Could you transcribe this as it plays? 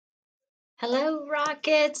Hello,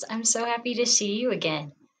 Rockets. I'm so happy to see you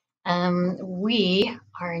again. We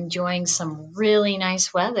are enjoying some really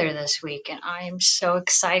nice weather this week, and I am so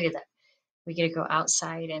excited that we get to go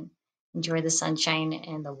outside and enjoy the sunshine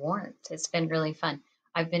and the warmth. It's been really fun.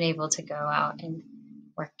 I've been able to go out and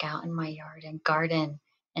work out in my yard and garden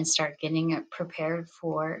and start getting it prepared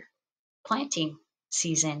for planting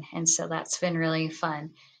season. And so that's been really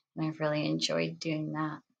fun, and I've really enjoyed doing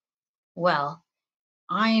that. Well,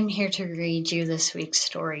 I am here to read you this week's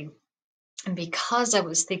story. And because I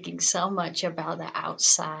was thinking so much about the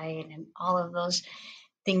outside and all of those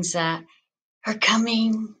things that are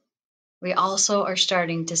coming, we also are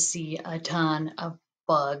starting to see a ton of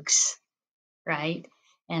bugs, right?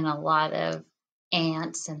 And a lot of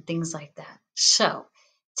ants and things like that. So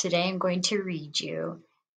today I'm going to read you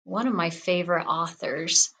one of my favorite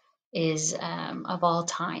authors is of all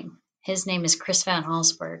time. His name is Chris Van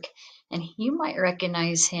Allsburg, and you might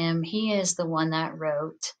recognize him. He is the one that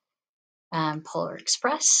wrote Polar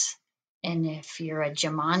Express. And if you're a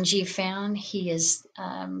Jumanji fan, he is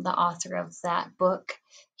the author of that book.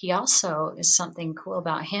 He also is something cool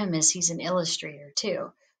about him is he's an illustrator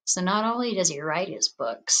too. So not only does he write his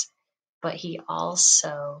books, but he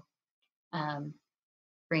also um,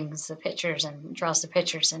 brings the pictures and draws the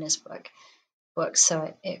pictures in his book.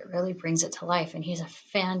 So it really brings it to life. And he's a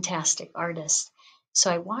fantastic artist. So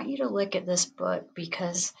I want you to look at this book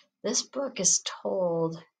because this book is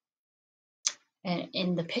told and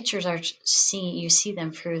in the pictures are you see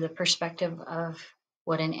them through the perspective of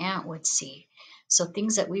what an ant would see. So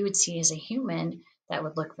things that we would see as a human that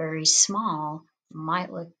would look very small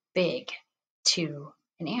might look big to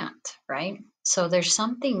an ant, right? So there's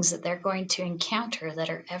some things that they're going to encounter that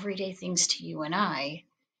are everyday things to you and I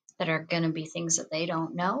that are going to be things that they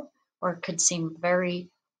don't know or could seem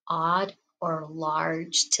very odd or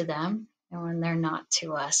large to them and when they're not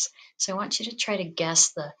to us. So I want you to try to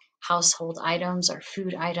guess the household items or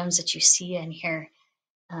food items that you see in here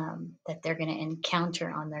that they're going to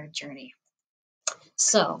encounter on their journey.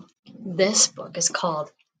 So this book is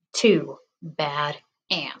called Two Bad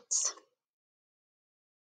Ants.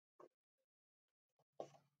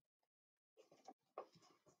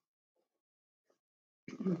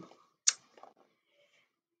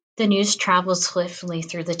 The news traveled swiftly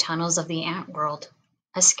through the tunnels of the ant world.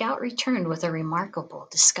 A scout returned with a remarkable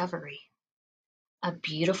discovery. A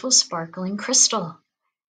beautiful sparkling crystal.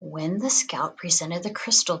 When the scout presented the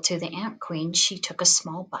crystal to the ant queen, she took a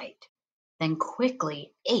small bite, then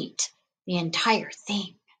quickly ate the entire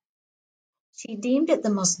thing. She deemed it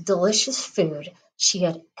the most delicious food she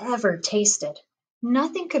had ever tasted.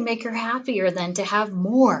 Nothing could make her happier than to have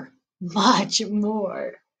more, much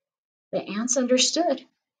more. The ants understood.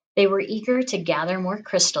 They were eager to gather more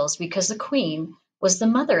crystals because the queen was the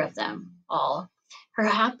mother of them all. Her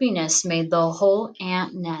happiness made the whole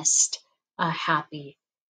ant nest a happy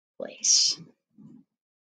place.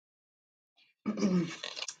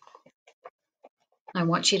 I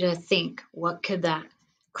want you to think, what could that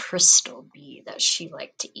crystal be that she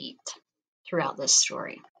liked to eat throughout this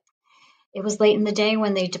story? It was late in the day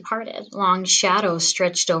when they departed. Long shadows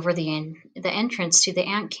stretched over the entrance to the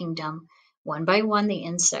ant kingdom. One by one, the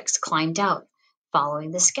insects climbed out, following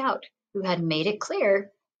the scout, who had made it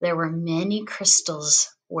clear there were many crystals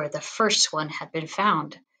where the first one had been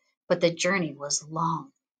found, but the journey was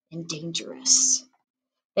long and dangerous.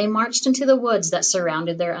 They marched into the woods that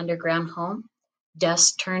surrounded their underground home.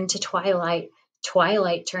 Dusk turned to twilight,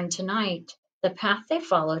 twilight turned to night. The path they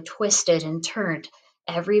followed twisted and turned,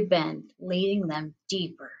 every bend leading them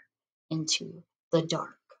deeper into the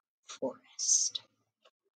dark forest.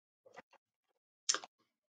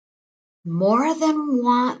 More than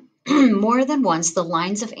one, more than once, the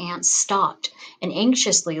lines of ants stopped and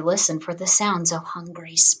anxiously listened for the sounds of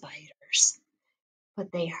hungry spiders.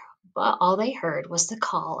 But they but all they heard was the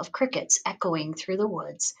call of crickets echoing through the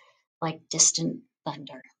woods like distant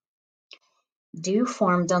thunder. Dew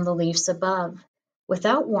formed on the leaves above.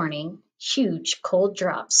 Without warning, huge cold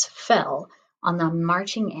drops fell on the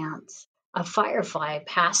marching ants. A firefly that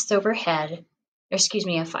passed overhead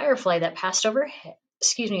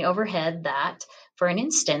that for an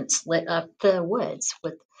instant lit up the woods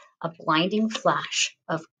with a blinding flash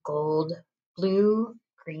of gold, blue,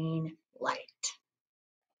 green light.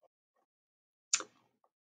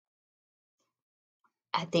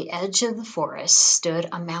 At the edge of the forest stood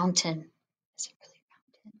a mountain. Is it really a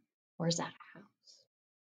mountain? Or is that a house?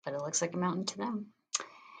 But it looks like a mountain to them.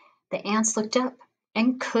 The ants looked up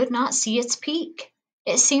and could not see its peak.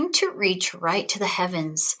 It seemed to reach right to the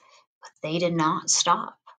heavens, but they did not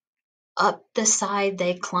stop. Up the side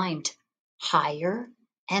they climbed, higher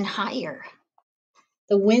and higher.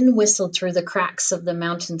 The wind whistled through the cracks of the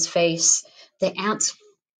mountain's face. The ants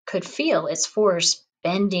could feel its force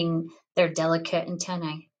bending their delicate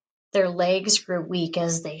antennae. Their legs grew weak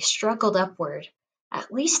as they struggled upward.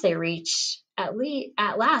 At last they reached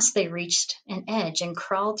an edge and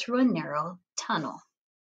crawled through a narrow tunnel.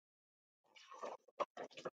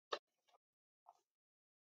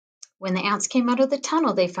 When the ants came out of the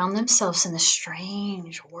tunnel, they found themselves in a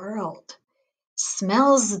strange world.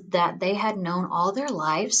 Smells that they had known all their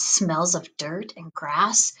lives, smells of dirt and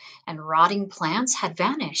grass and rotting plants, had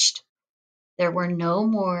vanished. There were no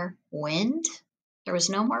more wind. There was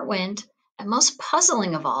no more wind, and most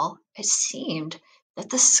puzzling of all, it seemed that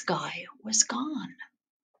the sky was gone.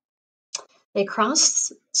 They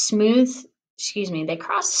crossed they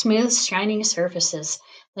crossed smooth, shining surfaces,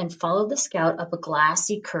 then followed the scout up a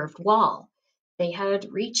glassy, curved wall. They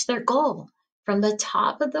had reached their goal. From the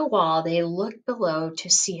top of the wall, they looked below to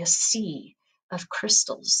see a sea of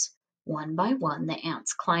crystals. One by one, the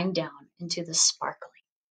ants climbed down into the sparkling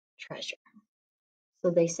treasure.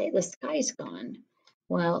 So they say the sky's gone.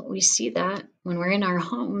 Well, we see that when we're in our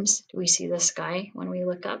homes. Do we see the sky when we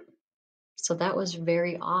look up? So that was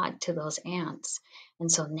very odd to those ants.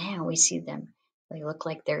 And so now we see them, they look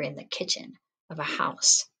like they're in the kitchen of a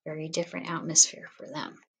house. Very different atmosphere for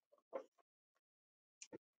them.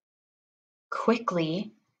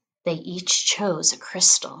 Quickly, they each chose a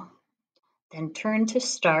crystal, then turned to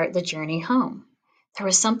start the journey home. There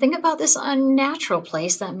was something about this unnatural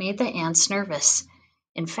place that made the ants nervous.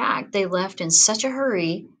 In fact, they left in such a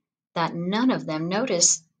hurry that none of them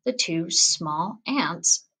noticed the two small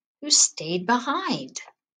ants who stayed behind.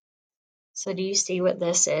 So do you see what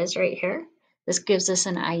this is right here? This gives us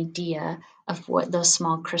an idea of what those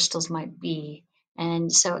small crystals might be.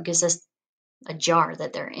 And so it gives us a jar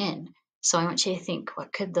that they're in. So I want you to think,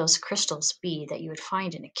 what could those crystals be that you would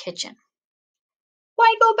find in a kitchen?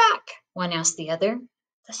 Why go back? One asked the other.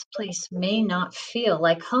 This place may not feel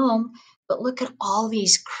like home, but look at all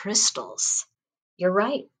these crystals. You're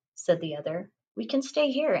right, said the other. We can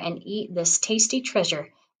stay here and eat this tasty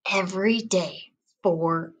treasure every day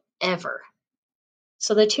forever.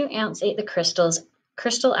 So the two ants ate the crystals,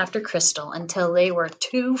 crystal after crystal, until they were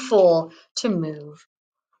too full to move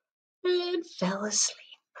and fell asleep.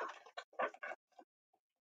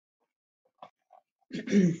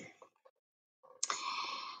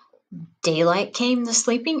 Daylight came. The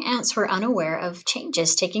sleeping ants were unaware of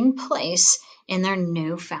changes taking place in their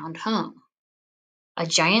newfound home. A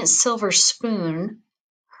giant silver spoon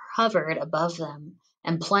hovered above them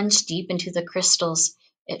and plunged deep into the crystals.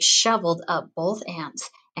 It shoveled up both ants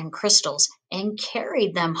and crystals and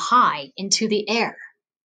carried them high into the air.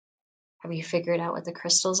 Have you figured out what the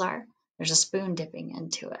crystals are? There's a spoon dipping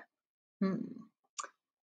into it.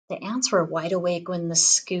 The ants were wide awake when the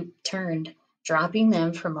scoop turned. Dropping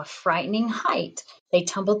them from a frightening height, they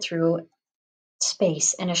tumbled through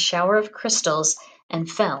space in a shower of crystals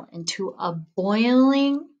and fell into a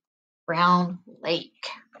boiling brown lake.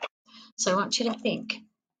 So I want you to think.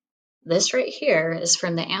 This right here is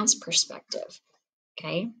from the ant's perspective.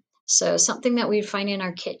 Okay, so something that we find in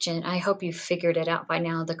our kitchen, I hope you figured it out by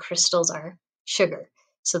now. The crystals are sugar.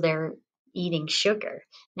 So they're eating sugar.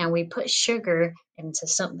 Now we put sugar into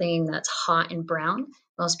something that's hot and brown.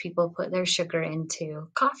 Most people put their sugar into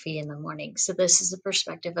coffee in the morning. So this is the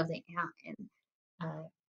perspective of the ant in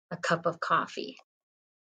a cup of coffee.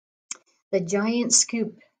 The giant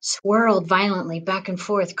scoop swirled violently back and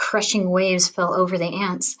forth. Crushing waves fell over the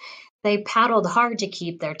ants. They paddled hard to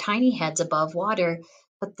keep their tiny heads above water,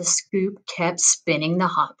 but the scoop kept spinning the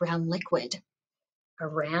hot brown liquid.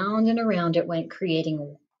 Around and around it went,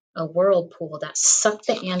 creating a whirlpool that sucked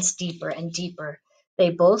the ants deeper and deeper. They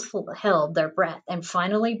both held their breath and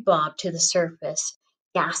finally bobbed to the surface,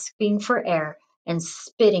 gasping for air and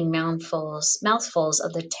spitting mouthfuls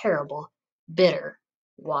of the terrible, bitter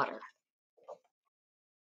water.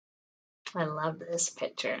 I love this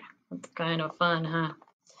picture. It's kind of fun, huh?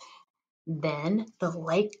 Then the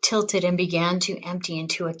lake tilted and began to empty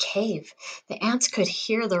into a cave. The ants could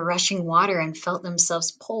hear the rushing water and felt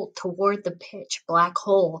themselves pulled toward the pitch black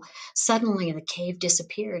hole. Suddenly the cave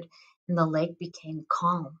disappeared and the lake became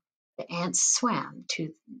calm. The ants swam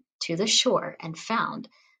to the shore and found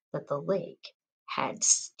that the lake had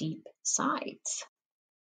steep sides.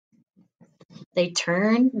 They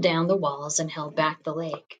turned down the walls and held back the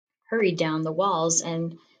lake, hurried down the walls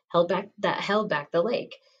and held back the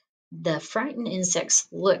lake. The frightened insects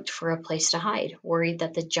looked for a place to hide, worried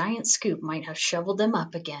that the giant scoop might have shoveled them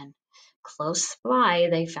up again. Close by,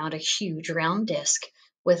 they found a huge round disc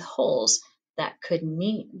with holes that could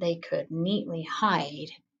neatly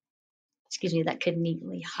hide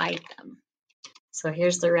them. So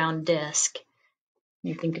here's the round disc.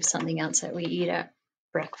 You think of something else that we eat at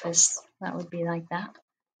breakfast, that would be like that.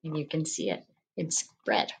 And you can see it. It's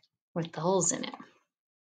bread with the holes in it.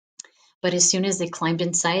 But as soon as they climbed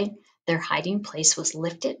inside, their hiding place was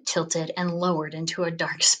lifted, tilted, and lowered into a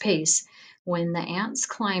dark space. When the ants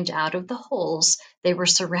climbed out of the holes, they were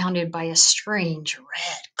surrounded by a strange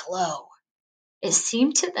red glow. It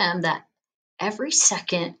seemed to them that every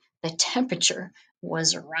second the temperature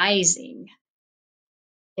was rising.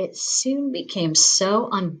 It soon became so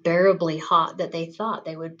unbearably hot that they thought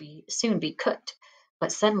they would soon be cooked.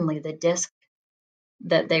 But suddenly the disk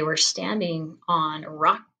that they were standing on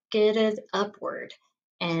rocketed upward,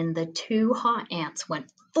 and the two hot ants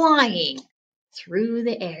went flying through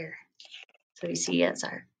the air. So you see, it's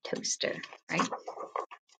our toaster, right?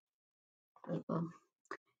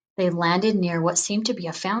 They landed near what seemed to be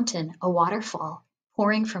a fountain, a waterfall,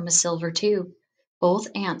 pouring from a silver tube. Both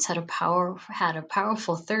ants had a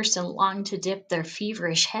powerful thirst and longed to dip their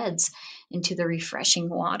feverish heads into the refreshing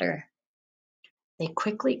water. They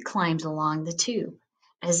quickly climbed along the tube.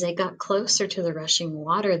 As they got closer to the rushing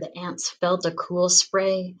water, the ants felt a cool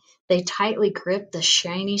spray. They tightly gripped the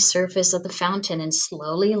shiny surface of the fountain and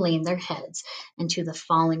slowly leaned their heads into the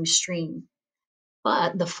falling stream.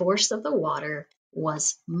 But the force of the water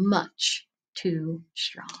was much too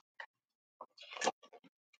strong.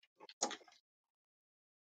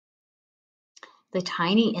 The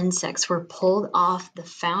tiny insects were pulled off the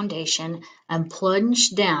foundation and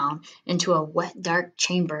plunged down into a wet, dark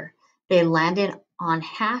chamber. They landed on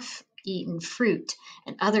half-eaten fruit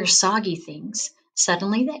and other soggy things.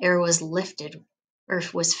 Suddenly the air was lifted or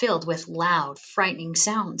was filled with loud, frightening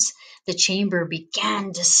sounds. The chamber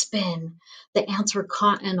began to spin. The ants were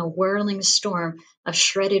caught in a whirling storm of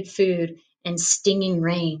shredded food and stinging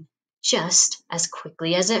rain. Just as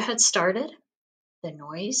quickly as it had started, the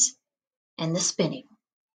noise and the spinning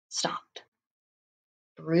stopped.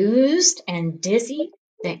 Bruised and dizzy,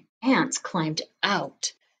 the ants climbed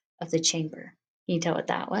out of the chamber. Can you tell what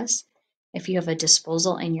that was? If you have a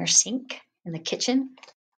disposal in your sink in the kitchen,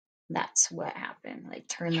 that's what happened. Like,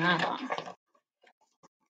 turn that on.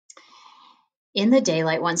 In the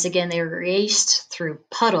daylight, once again, they raced through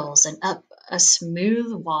puddles and up a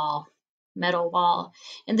smooth metal wall.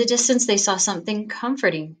 In the distance, they saw something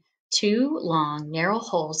comforting. Two long, narrow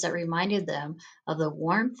holes that reminded them of the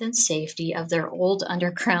warmth and safety of their old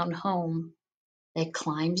underground home. They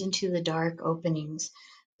climbed into the dark openings,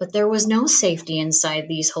 but there was no safety inside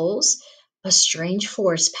these holes. A strange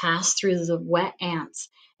force passed through the wet ants,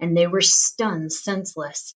 and they were stunned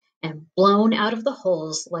senseless and blown out of the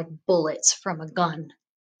holes like bullets from a gun.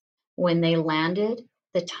 When they landed,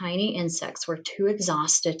 the tiny insects were too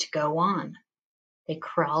exhausted to go on. They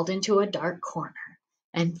crawled into a dark corner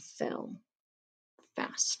and fell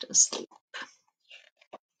fast asleep.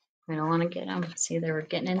 We don't want to get them. See, they were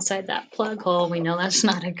getting inside that plug hole. We know that's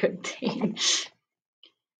not a good thing.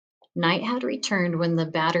 Night had returned when the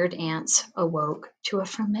battered ants awoke to a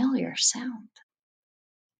familiar sound.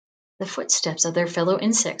 The footsteps of their fellow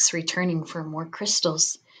insects returning for more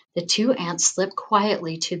crystals. The two ants slipped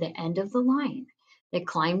quietly to the end of the line. They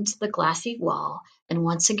climbed the glassy wall and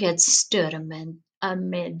once again stood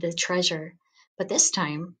amid the treasure. But this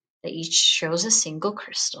time, they each chose a single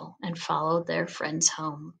crystal and followed their friends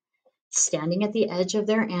home. Standing at the edge of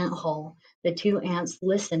their ant hole, the two ants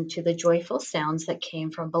listened to the joyful sounds that came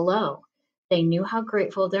from below. They knew how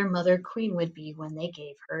grateful their mother queen would be when they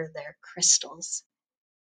gave her their crystals.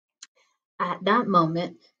 At that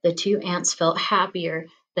moment, the two ants felt happier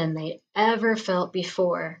than they'd ever felt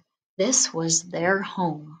before. This was their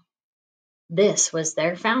home. This was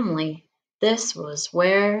their family. This was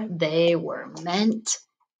where they were meant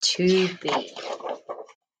to be.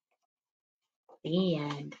 The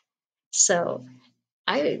end. So,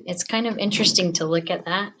 it's kind of interesting to look at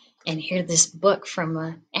that and hear this book from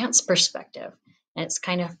an ant's perspective. And it's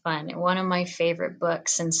kind of fun. One of my favorite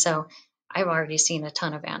books. And so I've already seen a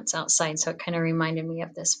ton of ants outside. So it kind of reminded me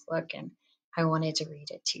of this book and I wanted to read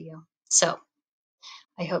it to you. So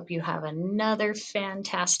I hope you have another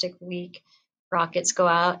fantastic week. Rockets, go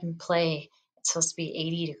out and play. It's supposed to be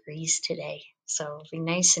 80 degrees today. So it'll be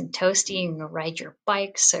nice and toasty and go ride your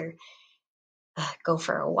bikes or go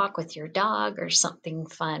for a walk with your dog or something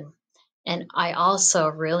fun. And I also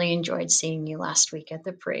really enjoyed seeing you last week at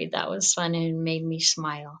the parade. That was fun and made me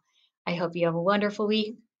smile. I hope you have a wonderful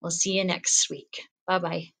week. We'll see you next week.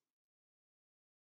 Bye-bye.